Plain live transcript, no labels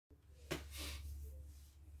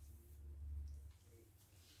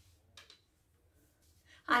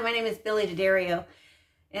Hi, my name is Billy D'Addario,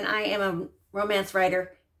 and I am a romance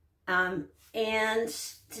writer. And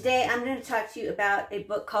today I'm going to talk to you about a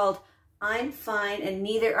book called I'm Fine and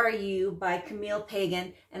Neither Are You by Camille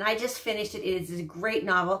Pagan. And I just finished it. It is a great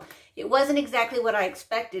novel. It wasn't exactly what I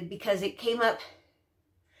expected because it came up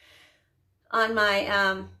on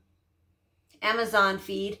my Amazon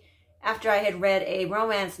feed after I had read a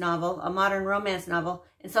romance novel, a modern romance novel.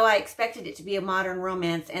 And so I expected it to be a modern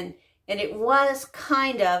romance. And it was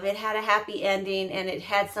kind of. It had a happy ending and it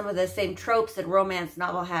had some of the same tropes that a romance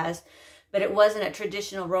novel has, but it wasn't a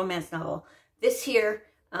traditional romance novel. This here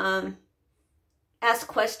asks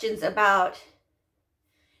questions about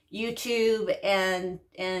YouTube and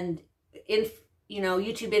YouTube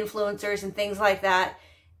influencers and things like that.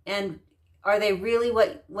 And are they really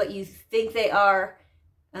what you think they are?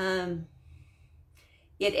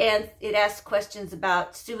 It asks questions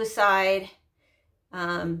about suicide,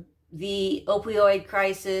 the opioid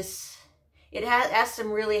crisis. It asked some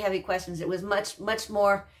really heavy questions. It was much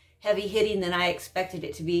more heavy hitting than I expected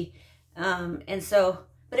it to be. But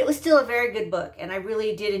it was still a very good book, and I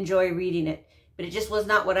really did enjoy reading it, but it just was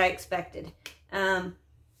not what I expected.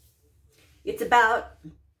 It's about,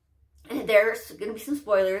 and there's going to be some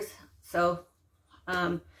spoilers, so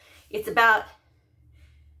it's about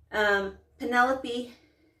Penelope,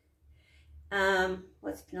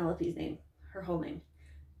 what's Penelope's name? Her whole name.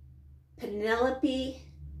 Penelope,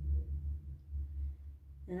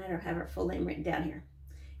 and I don't have her full name written down here.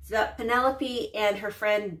 It's about Penelope and her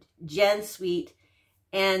friend Jen Sweet,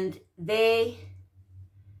 and Jen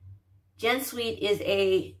Sweet is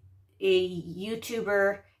a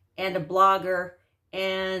YouTuber and a blogger,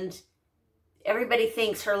 and everybody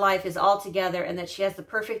thinks her life is all together and that she has the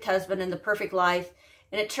perfect husband and the perfect life,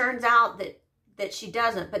 and it turns out that she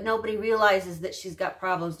doesn't, but nobody realizes that she's got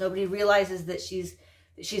problems. Nobody realizes that she's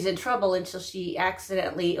in trouble until she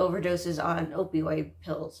accidentally overdoses on opioid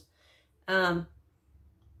pills. And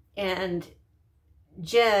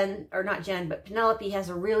Penelope has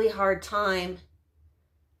a really hard time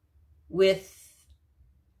with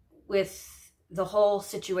the whole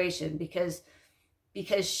situation because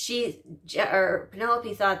Penelope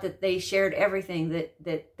thought that they shared everything,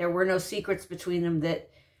 that there were no secrets between them,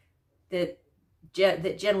 that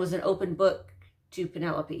Jen was an open book to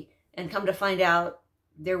Penelope. And come to find out,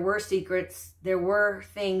 there were secrets, there were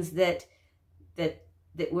things that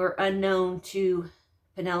were unknown to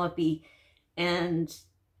Penelope, and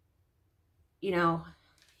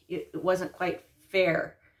it wasn't quite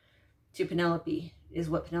fair to Penelope, is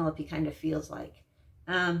what Penelope kind of feels like.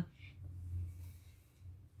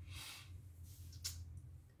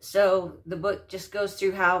 So the book just goes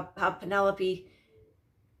through how Penelope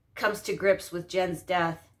comes to grips with Jen's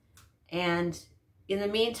death, and in the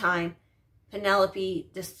meantime,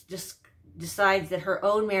 Penelope just decides that her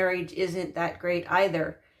own marriage isn't that great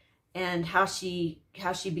either, and how she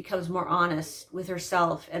becomes more honest with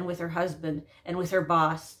herself and with her husband and with her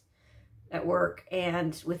boss at work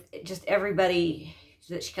and with just everybody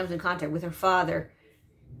that she comes in contact with, her father,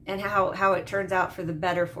 and how it turns out for the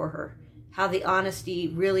better for her, how the honesty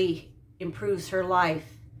really improves her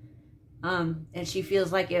life. And she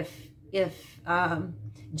feels like if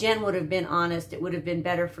Jen would have been honest, it would have been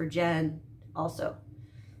better for Jen also.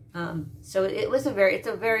 So it's a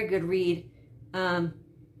very good read.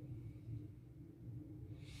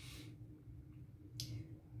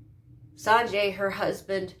 Sanjay, her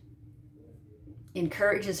husband,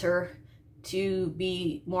 encourages her to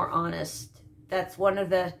be more honest. That's one of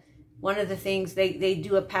the things. They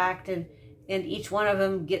do a pact, and each one of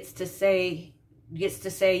them gets to say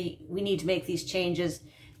we need to make these changes.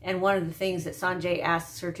 And one of the things that Sanjay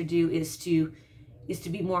asks her to do is to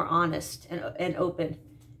be more honest and open,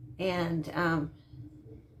 and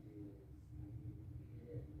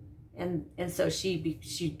so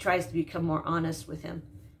she tries to become more honest with him,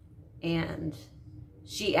 and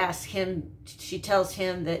she tells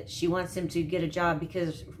him that she wants him to get a job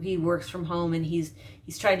because he works from home, and he's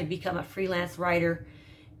trying to become a freelance writer,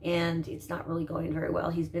 and it's not really going very well.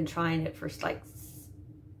 He's been trying it for like,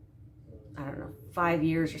 I don't know, 5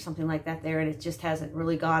 years or something like that there, and it just hasn't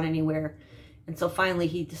really gone anywhere. And so finally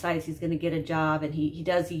he decides he's going to get a job, and he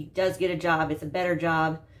does get a job. It's a better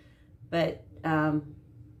job, but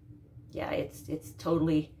yeah, it's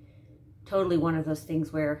totally one of those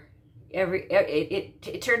things where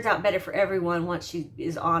it turns out better for everyone once she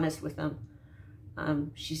is honest with them.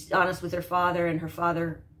 She's honest with her father, and her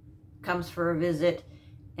father comes for a visit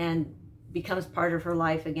and becomes part of her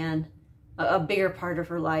life again, a bigger part of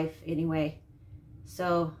her life anyway.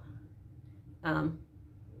 So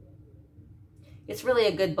it's really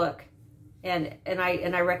a good book, and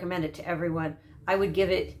I recommend it to everyone. I would give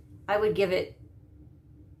it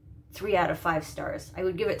 3 out of 5 stars. I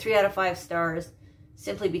would give it 3 out of 5 stars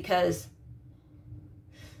simply because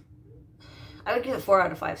I would give it 4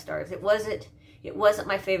 out of 5 stars. It wasn't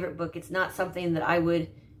my favorite book. It's not something that I would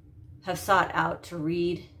have sought out to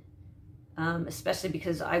read, especially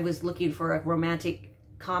because I was looking for a romantic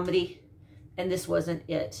comedy, and this wasn't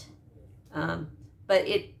it. But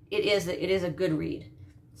it is a good read.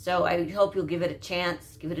 So I hope you'll give it a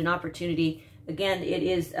chance, give it an opportunity. Again, it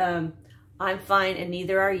is I'm Fine and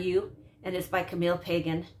Neither Are You, and it's by Camille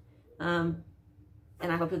Pagan. And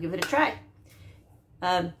I hope you'll give it a try.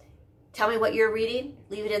 Tell me what you're reading.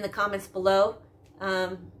 Leave it in the comments below.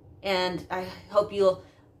 And I hope you'll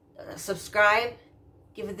subscribe,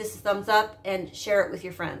 give this a thumbs up, and share it with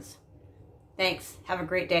your friends. Thanks. Have a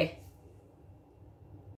great day.